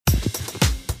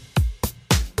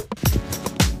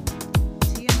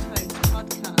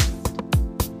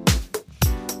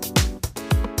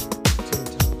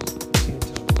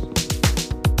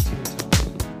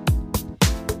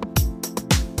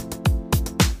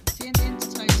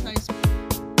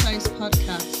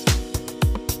Podcast.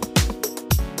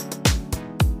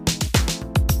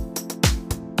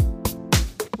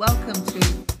 Welcome to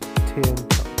Tea and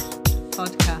Toast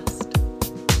Podcast.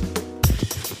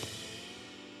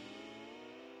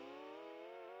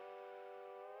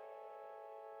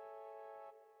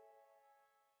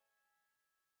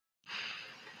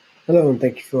 Hello, and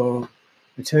thank you for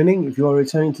returning. If you are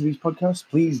returning to these podcasts,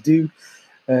 please do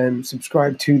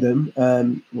subscribe to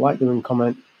them, like them, and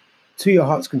comment to your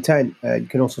heart's content. You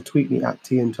can also tweet me at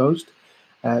Tea and Toast.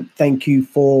 Thank you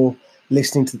for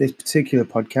listening to this particular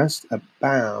podcast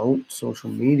about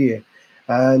social media,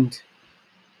 and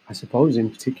I suppose in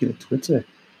particular Twitter.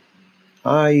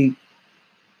 I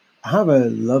have a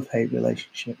love-hate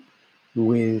relationship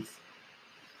with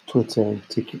Twitter in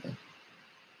particular.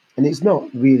 And it's not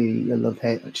really a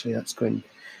love-hate, actually. That's going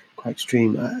quite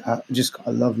extreme. I just got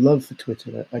a love for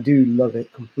Twitter. I do love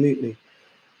it completely.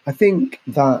 I think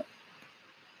that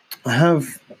I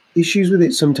have issues with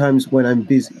it sometimes when I'm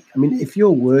busy. I mean, if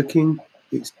you're working,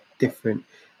 it's different.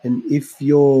 And if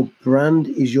your brand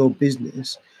is your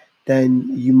business, then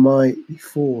you might be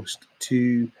forced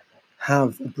to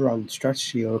have a brand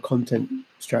strategy or a content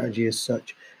strategy as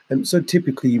such. And so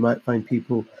typically you might find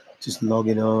people just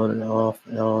logging on and off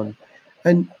and on.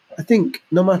 And I think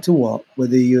no matter what,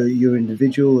 whether you're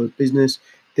individual or business,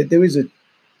 that there is a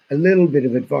little bit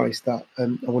of advice that I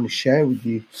want to share with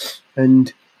you.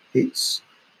 And it's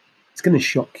going to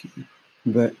shock you,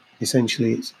 but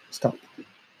essentially it's stop.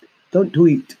 Don't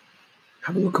tweet.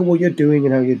 Have a look at what you're doing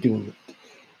and how you're doing it.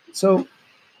 So,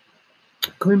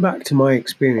 coming back to my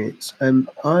experience,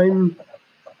 I'm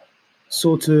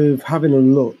sort of having a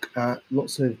look at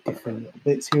lots of different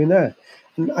bits here and there.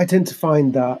 And I tend to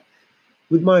find that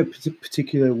with my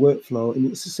particular workflow, and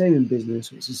it's the same in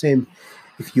business, it's the same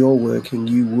if you're working,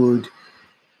 you would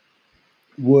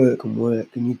work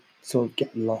and you sort of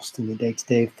get lost in the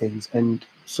day-to-day of things. And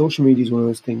social media is one of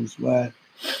those things where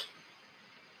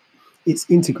it's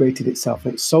integrated itself,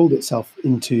 it's sold itself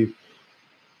into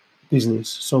business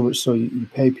so much so you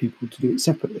pay people to do it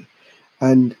separately.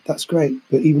 And that's great,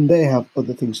 but even they have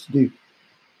other things to do.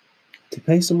 To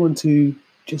pay someone to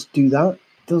just do that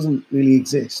doesn't really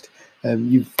exist.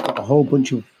 You've got a whole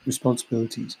bunch of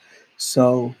responsibilities.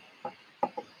 So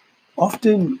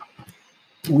often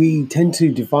we tend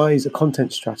to devise a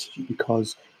content strategy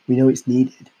because we know it's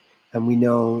needed and we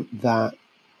know that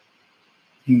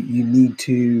you need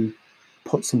to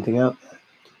put something out there.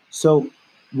 So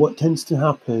what tends to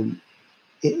happen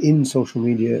in social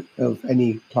media of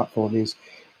any platform is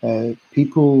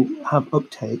people have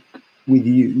uptake with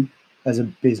you as a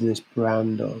business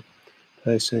brand or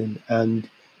person, and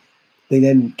they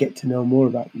then get to know more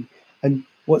about you. And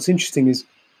what's interesting is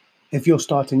if you're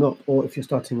starting up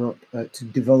to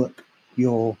develop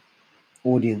your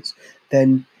audience,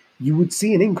 then you would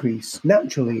see an increase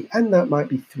naturally, and that might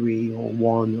be 3 or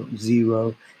 1 or 0.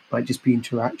 It might just be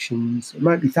interactions. It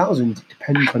might be thousands. It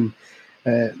depends on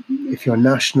if you're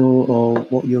national or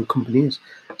what your company is.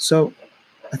 So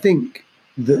I think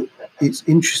that it's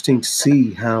interesting to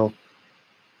see how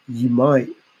you might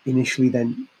initially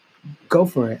then go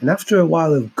for it, and after a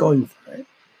while of going for it,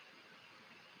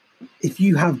 if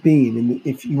you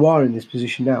are in this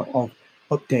position now of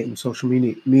updating social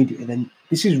media, then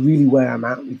this is really where I'm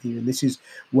at with you, and this is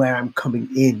where I'm coming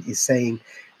in, is saying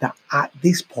that at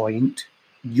this point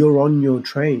you're on your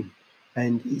train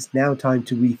and it's now time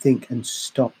to rethink and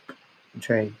stop the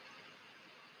train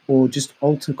or just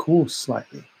alter course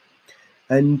slightly.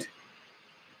 And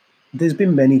there's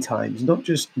been many times, not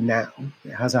just now,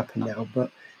 it has happened now,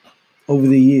 but over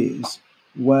the years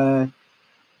where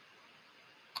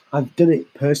I've done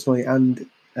it personally and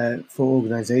for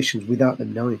organisations without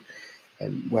them knowing,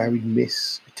 where I would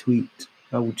miss a tweet,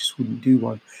 I wouldn't do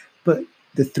one. But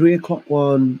the 3 o'clock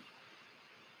one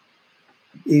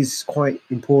is quite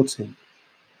important.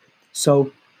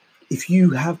 So if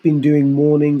you have been doing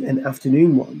morning and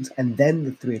afternoon ones and then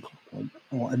the 3 o'clock one,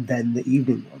 and then the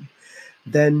evening one,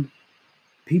 then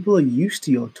people are used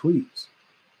to your tweets.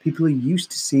 People are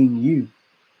used to seeing you.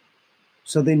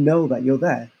 So they know that you're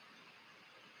there.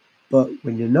 But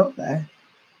when you're not there,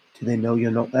 do they know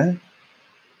you're not there?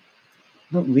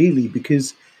 Not really,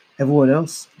 because everyone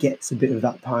else gets a bit of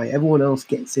that pie. Everyone else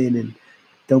gets in, and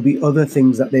there'll be other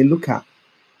things that they look at.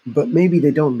 But maybe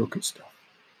they don't look at stuff.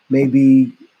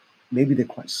 Maybe they're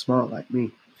quite smart like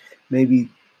me. Maybe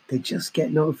they just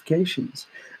get notifications.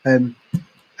 And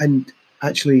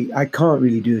actually, I can't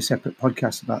really do a separate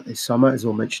podcast about this, so I might as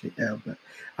well mention it now. But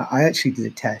I actually did a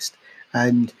test,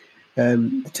 and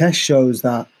the test shows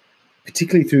that,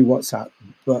 particularly through WhatsApp,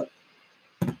 but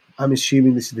I'm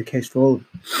assuming this is the case for all of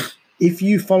them, if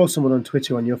you follow someone on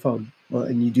Twitter on your phone, well,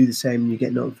 and you do the same, and you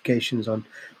get notifications on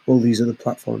all these other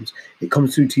platforms, it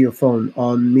comes through to your phone.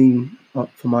 On me,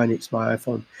 for mine, it's my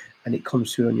iPhone, and it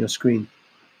comes through on your screen.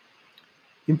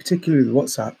 In particular with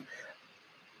WhatsApp,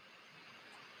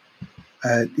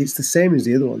 it's the same as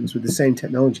the other ones with the same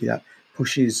technology that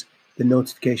pushes the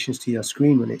notifications to your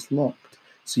screen when it's locked.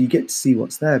 So you get to see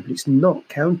what's there, but it's not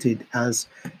counted as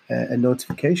a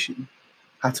notification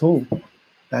at all.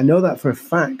 I know that for a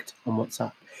fact on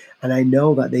WhatsApp, and I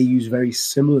know that they use very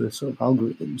similar sort of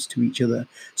algorithms to each other.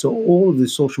 So all of the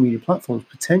social media platforms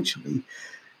potentially,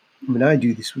 I mean, I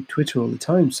do this with Twitter all the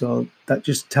time, so that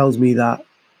just tells me that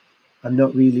I'm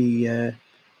not really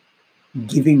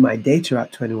giving my data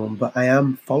out to anyone, but I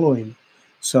am following.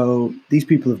 So these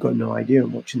people have got no idea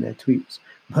I'm watching their tweets,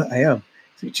 but I am,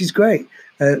 which is great.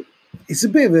 It's a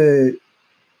bit of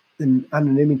an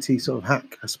anonymity sort of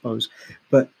hack, I suppose,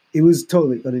 but it was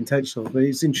totally unintentional. But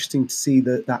it's interesting to see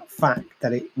that fact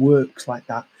that it works like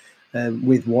that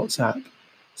with WhatsApp.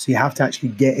 So you have to actually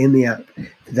get in the app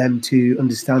for them to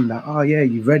understand that, oh yeah,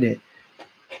 you've read it.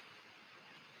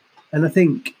 And I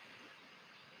think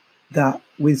that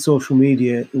with social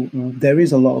media, there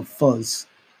is a lot of fuzz.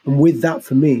 And with that,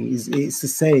 for me, it's the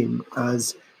same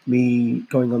as me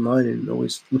going online and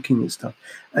always looking at stuff.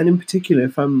 And in particular,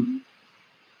 if I'm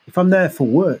there for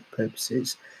work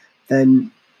purposes,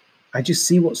 then I just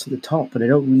see what's at the top, and I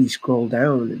don't really scroll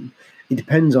down. And it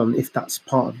depends on if that's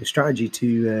part of your strategy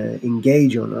to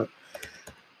engage or not.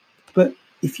 But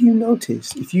if you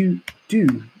notice, if you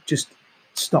do just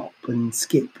stop and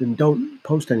skip and don't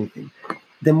post anything,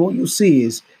 then what you'll see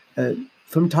is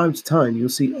from time to time, you'll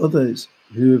see others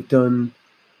who have done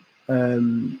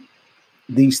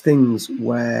these things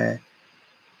where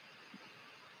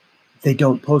they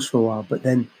don't post for a while, but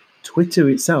then Twitter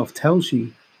itself tells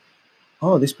you,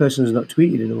 oh, this person has not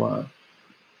tweeted in a while.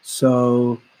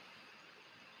 So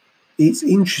it's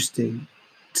interesting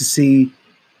to see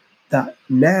that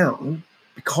now,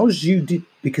 because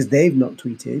they've not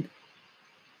tweeted,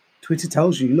 Twitter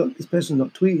tells you, look, this person's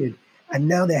not tweeted. And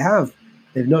now they have.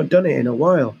 They've not done it in a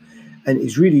while. And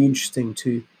it's really interesting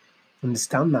to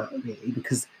understand that, really,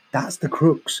 because that's the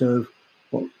crux of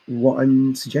what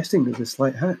I'm suggesting as a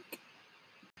slight hack.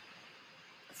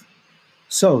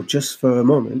 So just for a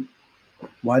moment,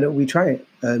 why don't we try it?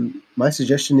 My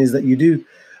suggestion is that you do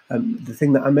the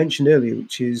thing that I mentioned earlier,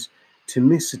 which is to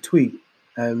miss a tweet,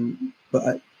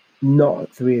 but not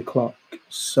at 3 o'clock.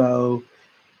 So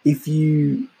if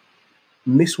you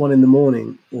miss one in the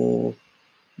morning, or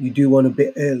you do one a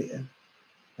bit earlier,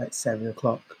 at 7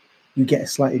 o'clock, you get a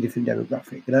slightly different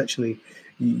demographic. And actually,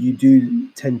 you do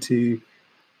tend to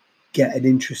get an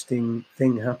interesting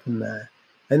thing happen there.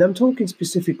 And I'm talking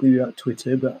specifically about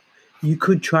Twitter, but you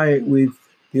could try it with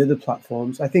the other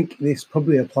platforms. I think this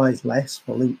probably applies less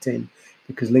for LinkedIn,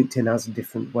 because LinkedIn has a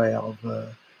different way of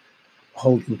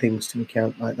holding things to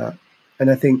account like that. And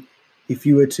I think if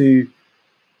you were to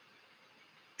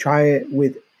try it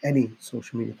with any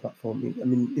social media platform, I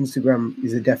mean, Instagram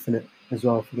is a definite as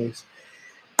well for this,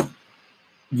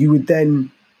 you would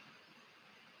then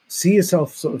see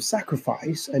yourself sort of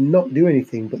sacrifice and not do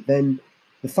anything. But then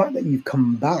the fact that you've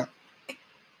come back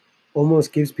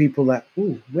almost gives people that,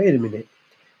 oh, wait a minute.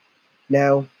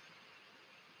 Now,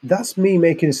 that's me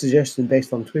making a suggestion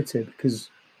based on Twitter, because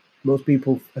most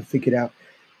people have figured out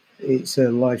it's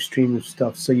a live stream of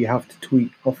stuff, so you have to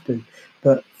tweet often.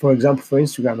 But for example, for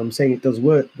Instagram, I'm saying it does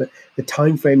work, but the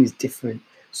time frame is different.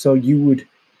 So you would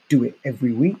do it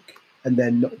every week and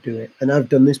then not do it. And I've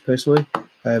done this personally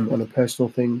on a personal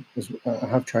thing. I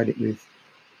have tried it with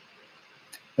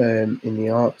in the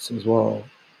arts as well.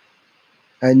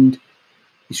 And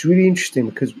it's really interesting,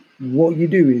 because what you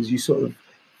do is you sort of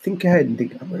think ahead and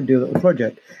think, I'm going to do a little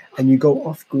project, and you go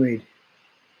off grid.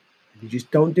 You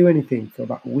just don't do anything for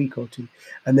about a week or two,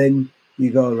 and then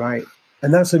you go, right.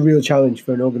 And that's a real challenge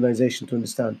for an organization to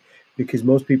understand, because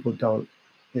most people don't.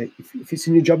 If it's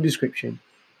in your job description,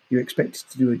 you're expected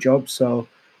to do a job, so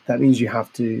that means you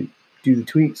have to do the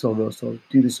tweets almost, or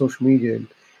do the social media and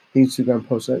the Instagram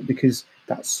posts, because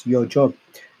that's your job.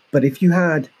 But if you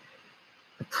had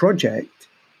a project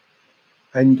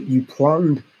and you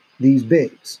planned these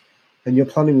bits, and your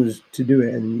planning was to do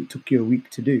it and it took you a week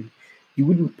to do, you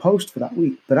wouldn't post for that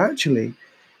week. But actually,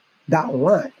 that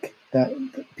lack, that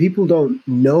people don't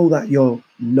know that you're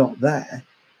not there,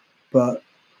 but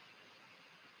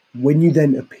when you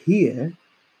then appear,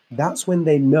 that's when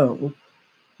they know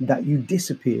that you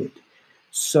disappeared.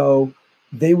 So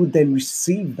they would then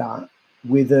receive that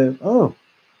with oh,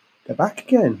 they're back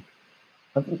again.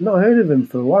 I've not heard of them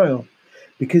for a while,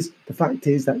 because the fact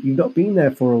is that you've not been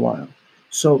there for a while.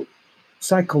 So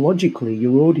psychologically,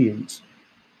 your audience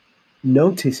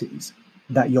notices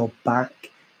that you're back.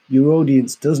 Your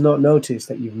audience does not notice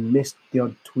that you've missed the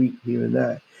odd tweet here and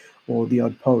there, or the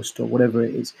odd post, or whatever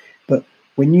it is. But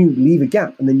when you leave a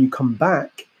gap and then you come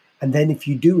back, and then if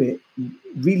you do it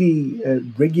really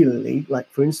regularly, like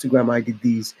for Instagram, I did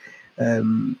these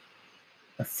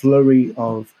a flurry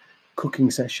of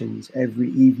cooking sessions every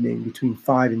evening between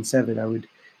 5 and 7. I would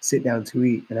sit down to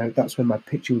eat, and that's when my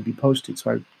picture would be posted.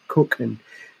 So I would cook and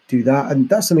do that, and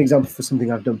that's an example for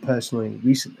something I've done personally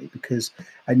recently, because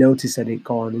I noticed I didn't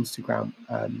go on Instagram,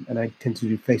 and I tend to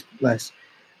do Facebook less.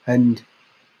 And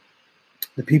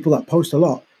the people that post a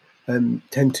lot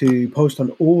tend to post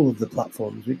on all of the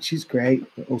platforms, which is great,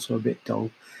 but also a bit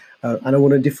dull. And I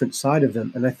want a different side of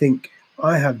them. And I think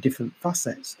I have different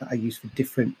facets that I use for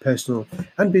different personal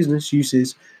and business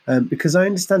uses, because I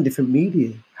understand different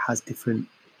media has different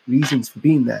reasons for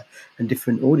being there and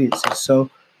different audiences. So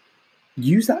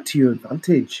use that to your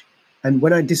advantage. And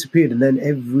when I disappeared, and then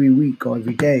every week or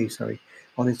every day,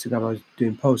 on Instagram, I was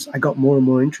doing posts, I got more and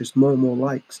more interest, more and more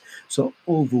likes. So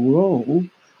overall,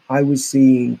 I was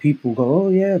seeing people go, oh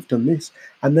yeah, I've done this.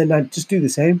 And then I'd just do the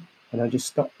same, and I just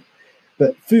stop.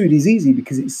 But food is easy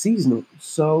because it's seasonal.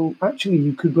 So actually,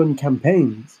 you could run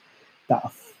campaigns that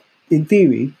are, in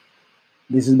theory,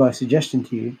 this is my suggestion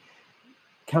to you,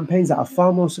 campaigns that are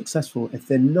far more successful if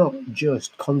they're not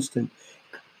just constant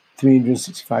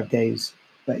 365 days,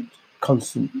 like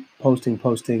constant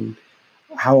posting,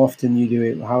 how often you do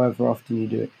it, however often you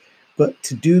do it. But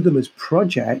to do them as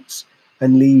projects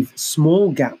and leave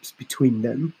small gaps between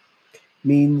them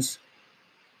means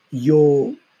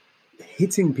you're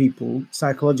hitting people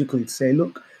psychologically to say,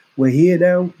 look, we're here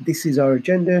now, this is our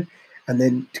agenda, and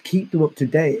then to keep them up to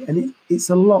date. And it's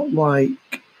a lot like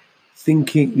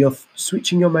thinking you're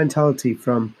switching your mentality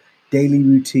from daily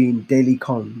routine, daily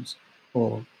comms,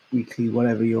 or weekly,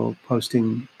 whatever your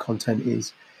posting content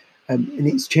is. And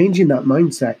it's changing that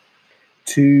mindset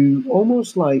to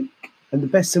almost like, and the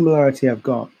best similarity I've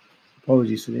got,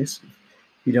 apologies for this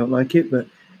if you don't like it, but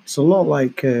it's a lot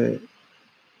like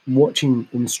watching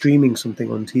and streaming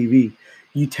something on TV.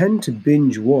 You tend to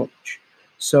binge watch.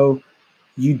 So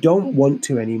you don't want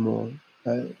to anymore.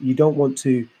 You don't want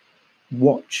to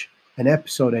watch an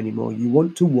episode anymore. You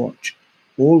want to watch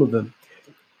all of them.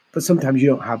 But sometimes you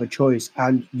don't have a choice,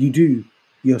 and you do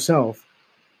yourself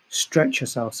stretch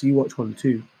yourself. So you watch one or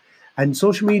two. And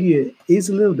social media is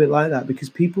a little bit like that, because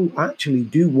people actually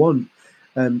do want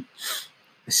a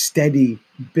steady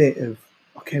bit of,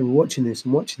 okay, we're watching this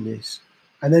and watching this.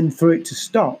 And then for it to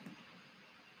stop,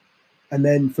 and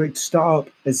then for it to start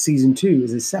up as season 2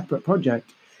 as a separate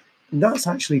project, that's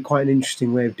actually quite an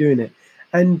interesting way of doing it.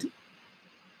 And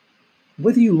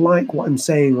whether you like what I'm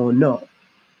saying or not,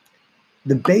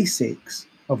 the basics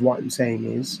of what I'm saying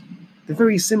is, the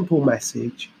very simple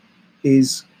message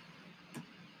is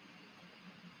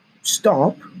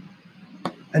stop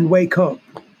and wake up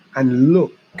and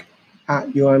look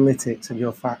at your analytics and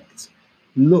your facts.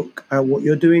 Look at what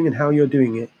you're doing and how you're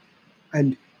doing it,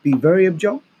 and be very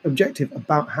objective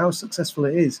about how successful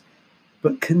it is.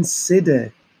 But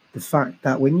consider the fact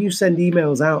that when you send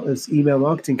emails out as email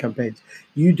marketing campaigns,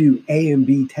 you do A and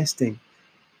B testing.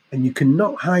 And you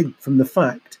cannot hide from the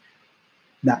fact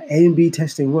that A and B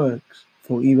testing works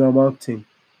for email marketing.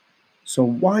 So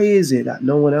why is it that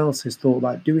no one else has thought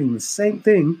about doing the same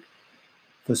thing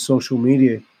for social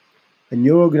media? And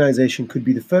your organization could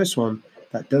be the first one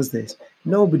that does this.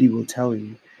 Nobody will tell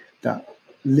you that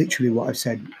literally what I've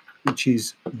said, which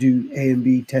is do A and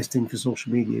B testing for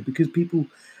social media, because people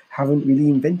haven't really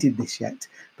invented this yet.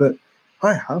 But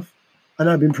I have, and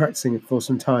I've been practicing it for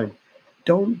some time.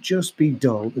 Don't just be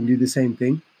dull and do the same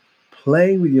thing.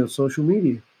 Play with your social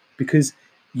media, because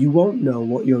you won't know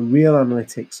what your real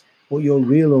analytics, what your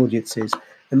real audience is,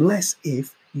 unless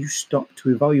if you stop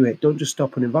to evaluate. Don't just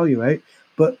stop and evaluate,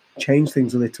 but change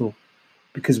things a little.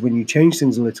 Because when you change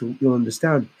things a little, you'll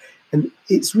understand. And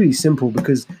it's really simple,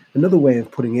 because another way of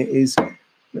putting it is,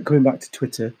 coming back to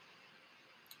Twitter,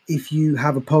 if you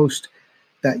have a post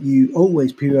that you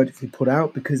always periodically put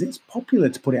out, because it's popular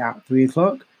to put it out at 3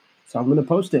 o'clock, so I'm going to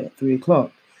post it at 3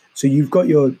 o'clock. So you've got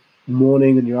your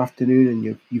morning and your afternoon,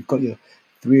 and you've got your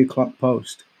 3 o'clock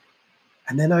post.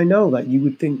 And then I know that you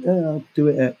would think, oh, I'll do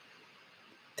it at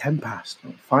 10 past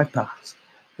or 5 past.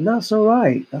 And that's all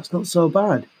right. That's not so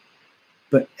bad.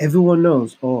 But everyone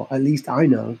knows, or at least I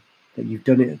know, that you've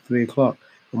done it at 3 o'clock.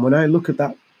 And when I look at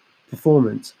that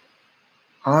performance,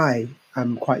 I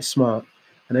am quite smart.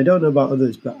 And I don't know about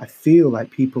others, but I feel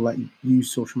like people that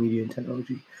use social media and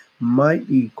technology might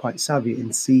be quite savvy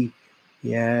and see,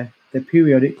 yeah, They're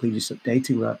periodically just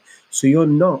updating that. So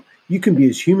you can be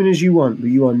as human as you want, but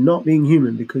you are not being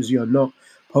human because you're not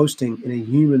posting in a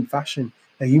human fashion.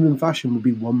 A human fashion would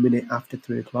be 1 minute after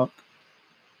 3 o'clock.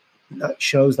 That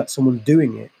shows that someone's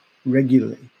doing it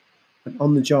regularly and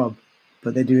on the job,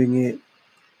 but they're doing it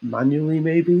manually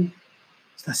maybe.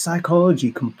 So the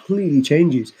psychology completely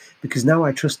changes because now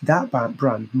I trust that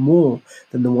brand more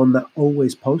than the one that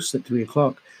always posts at 3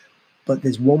 o'clock. But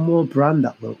there's one more brand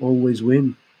that will always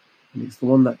win, and it's the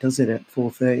one that does it at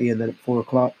 4:30 and then at 4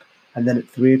 o'clock and then at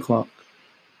 3 o'clock,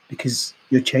 because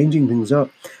you're changing things up.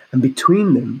 And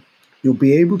between them, you'll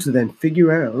be able to then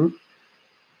figure out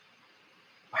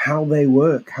how they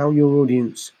work, how your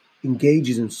audience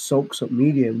engages and soaks up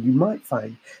media. And you might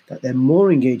find that they're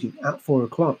more engaging at 4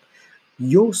 o'clock.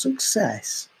 Your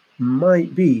success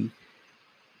might be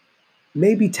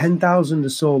maybe 10,000 or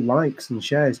so likes and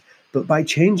shares, but by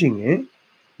changing it,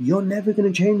 you're never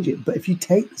going to change it. But if you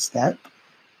take the step,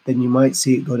 then you might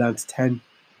see it go down to 10,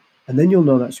 and then you'll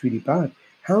know that's really bad.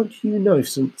 How do you know if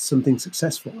something's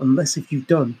successful unless if you've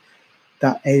done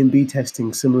that A and B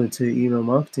testing similar to email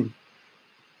marketing?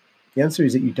 The answer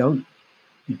is that you don't.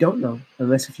 You don't know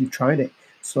unless if you've tried it.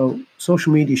 So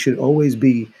social media should always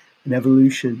be an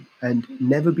evolution, and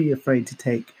never be afraid to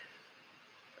take,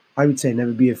 I would say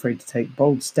never be afraid to take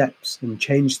bold steps and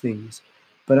change things.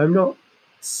 But I'm not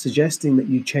suggesting that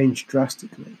you change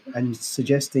drastically. I'm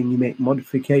suggesting you make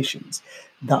modifications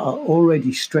that are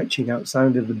already stretching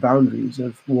outside of the boundaries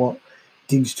of what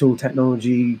digital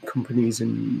technology companies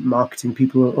and marketing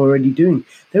people are already doing.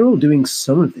 They're all doing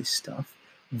some of this stuff,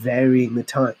 varying the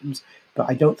times, but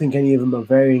I don't think any of them are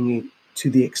varying it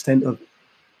to the extent of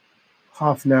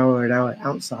half an hour, an hour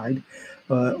outside,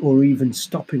 or even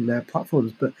stopping their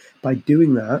platforms. But by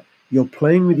doing that, you're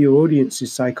playing with your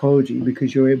audience's psychology,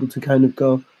 because you're able to kind of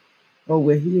go, oh,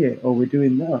 we're here, or we're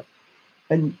doing that.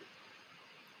 And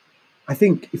I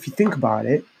think if you think about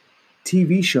it,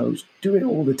 TV shows do it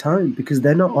all the time because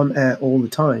they're not on air all the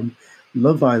time.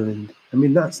 Love Island, I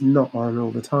mean, that's not on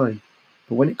all the time.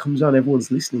 But when it comes on,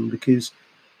 everyone's listening because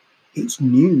it's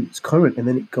new, it's current, and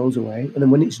then it goes away. And then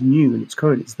when it's new and it's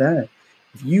current, it's there.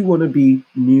 If you want to be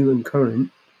new and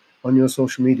current on your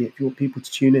social media, if you want people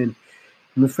to tune in,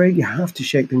 I'm afraid you have to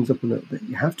shake things up a little bit.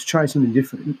 You have to try something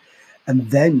different, and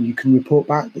then you can report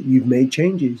back that you've made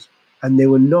changes and they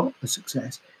were not a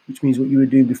success, which means what you were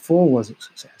doing before was a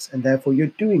success, and therefore you're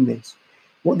doing this.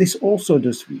 What this also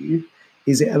does for you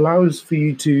is it allows for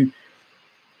you to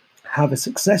have a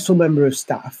successful member of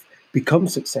staff become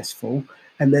successful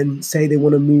and then say they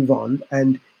want to move on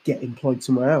and get employed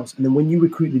somewhere else. And then when you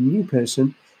recruit the new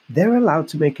person, they're allowed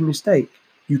to make a mistake.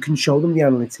 You can show them the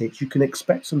analytics, you can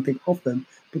expect something of them,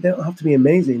 but they don't have to be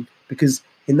amazing, because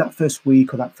in that first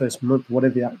week or that first month,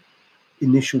 whatever that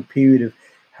initial period of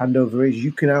handover is,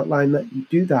 you can outline that you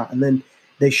do that, and then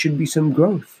there should be some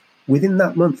growth. Within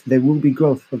that month, there will be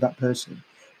growth for that person,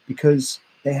 because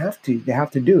they have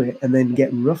to do it and then get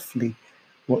roughly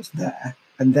what's there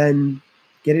and then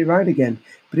get it right again.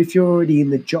 But if you're already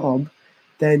in the job,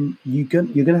 then you're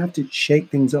going to have to shake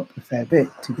things up a fair bit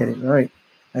to get it right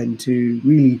and to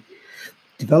really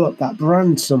develop that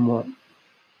brand somewhat.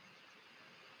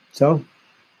 So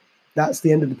that's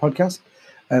the end of the podcast.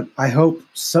 I hope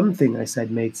something I said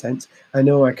made sense. I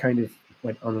know I kind of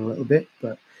went on a little bit,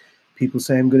 but people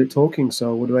say I'm good at talking,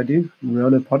 so what do? We're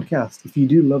on a podcast. If you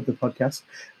do love the podcast,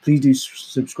 please do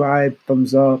subscribe,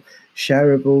 thumbs up,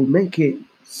 shareable, make it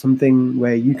something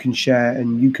where you can share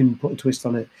and you can put a twist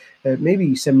on it.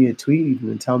 Maybe send me a tweet even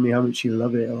and tell me how much you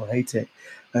love it or hate it.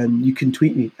 You can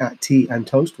tweet me at Tea and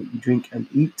Toast, what you drink and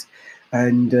eat.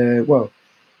 And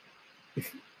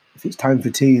if it's time for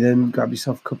tea, then grab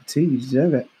yourself a cup of tea. You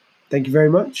deserve it. Thank you very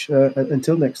much.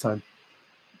 Until next time.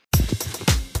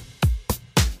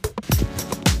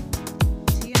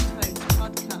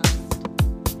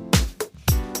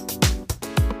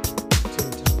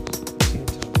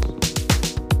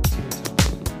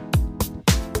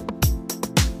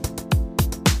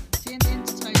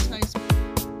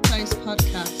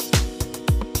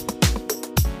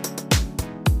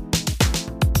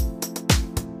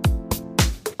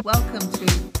 Welcome to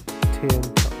Tea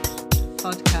and Toast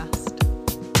podcast.